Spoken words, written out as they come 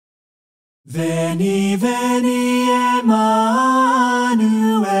Veni, veni, Emmanuel,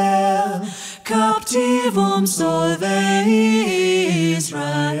 captivum solve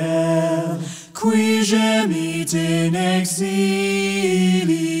Israel, qui gemit in exilio,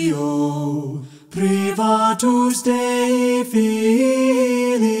 privatus Dei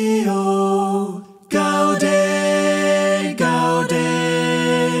filio. Gaude, gaude,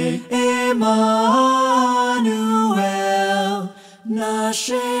 Emmanuel,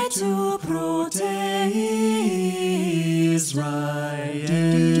 nascetur pro te Israel.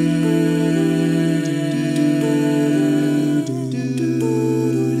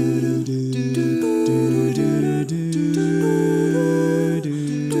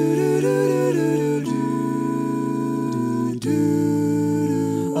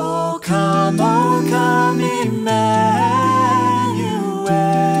 O come, Emmanuel,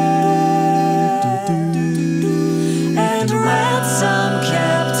 and ransom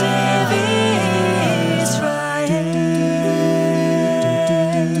captive Israel,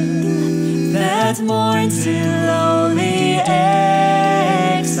 that mourns in lowly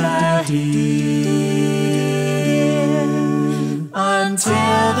exile here,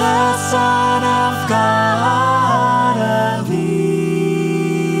 until the Son of God appear.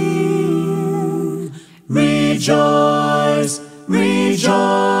 Rejoice,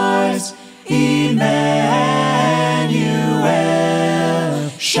 rejoice, Emmanuel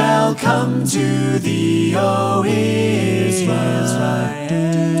shall come to thee, O Israel.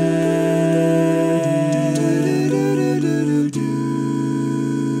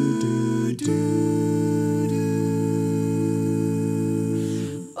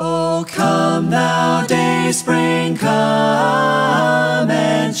 O come thou day spring, come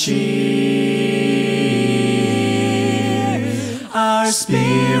and cheer our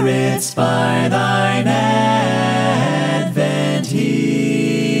spirits by thine advent here.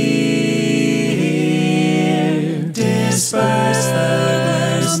 Disperse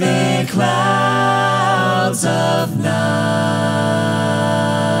the gloomy clouds of night,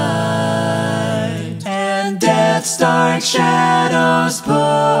 and death's dark shadows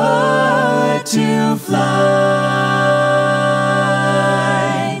put to flight.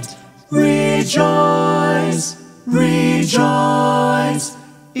 Rejoice, rejoice,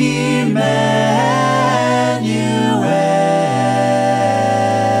 Emmanuel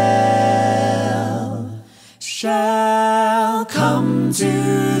shall come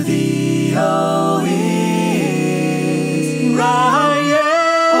to thee, O Israel.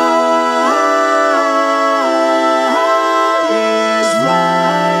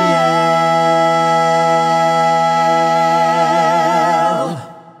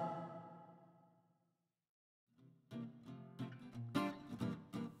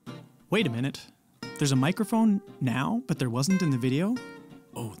 Wait a minute. There's a microphone now, but there wasn't in the video?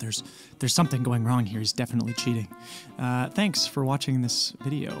 Oh, there's something going wrong here. He's definitely cheating. Thanks for watching this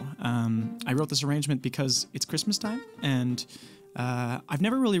video. I wrote this arrangement because it's Christmas time, and I've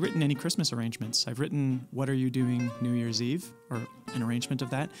never really written any Christmas arrangements. I've written What Are You Doing New Year's Eve, or an arrangement of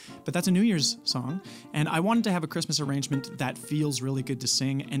that, but that's a New Year's song, and I wanted to have a Christmas arrangement that feels really good to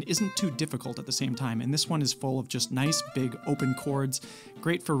sing and isn't too difficult at the same time, and this one is full of just nice, big, open chords,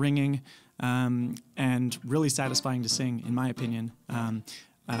 great for ringing, and really satisfying to sing, in my opinion.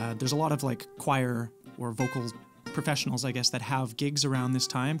 There's a lot of like choir or vocal professionals, I guess, that have gigs around this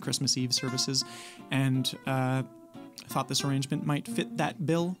time, Christmas Eve services, and I thought this arrangement might fit that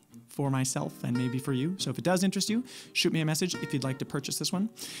bill for myself and maybe for you. So if it does interest you, shoot me a message if you'd like to purchase this one.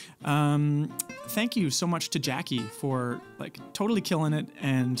 Thank you so much to Jacky for like totally killing it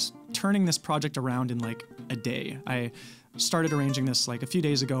and turning this project around in like a day. I started arranging this like a few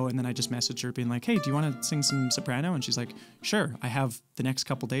days ago, and then I just messaged her being like, hey, do you want to sing some soprano? And she's like, sure, I have the next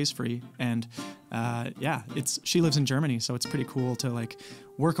couple days free. And yeah, she lives in Germany, so it's pretty cool to like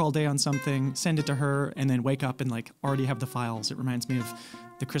work all day on something, send it to her, and then wake up and like already have the files. It reminds me of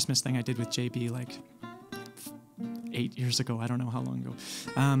the Christmas thing I did with JB like 8 years ago. I don't know how long ago.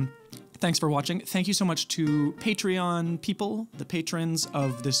 Thanks for watching. Thank you so much to Patreon people, the patrons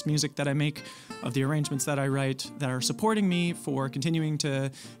of this music that I make, of the arrangements that I write, that are supporting me for continuing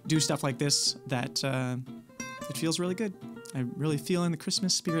to do stuff like this, that it feels really good. I really feel in the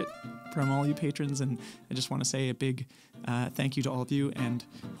Christmas spirit from all you patrons, and I just want to say a big thank you to all of you, and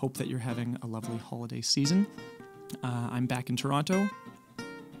hope that you're having a lovely holiday season. I'm back in Toronto.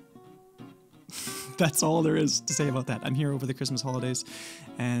 That's all there is to say about that. I'm here over the Christmas holidays,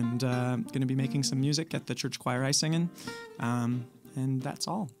 and going to be making some music at the church choir I sing in, and that's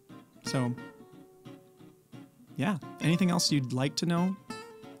all. So, yeah, anything else you'd like to know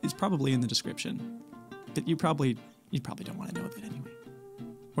is probably in the description, but you probably don't want to know of it anyway.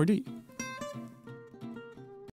 Or do you?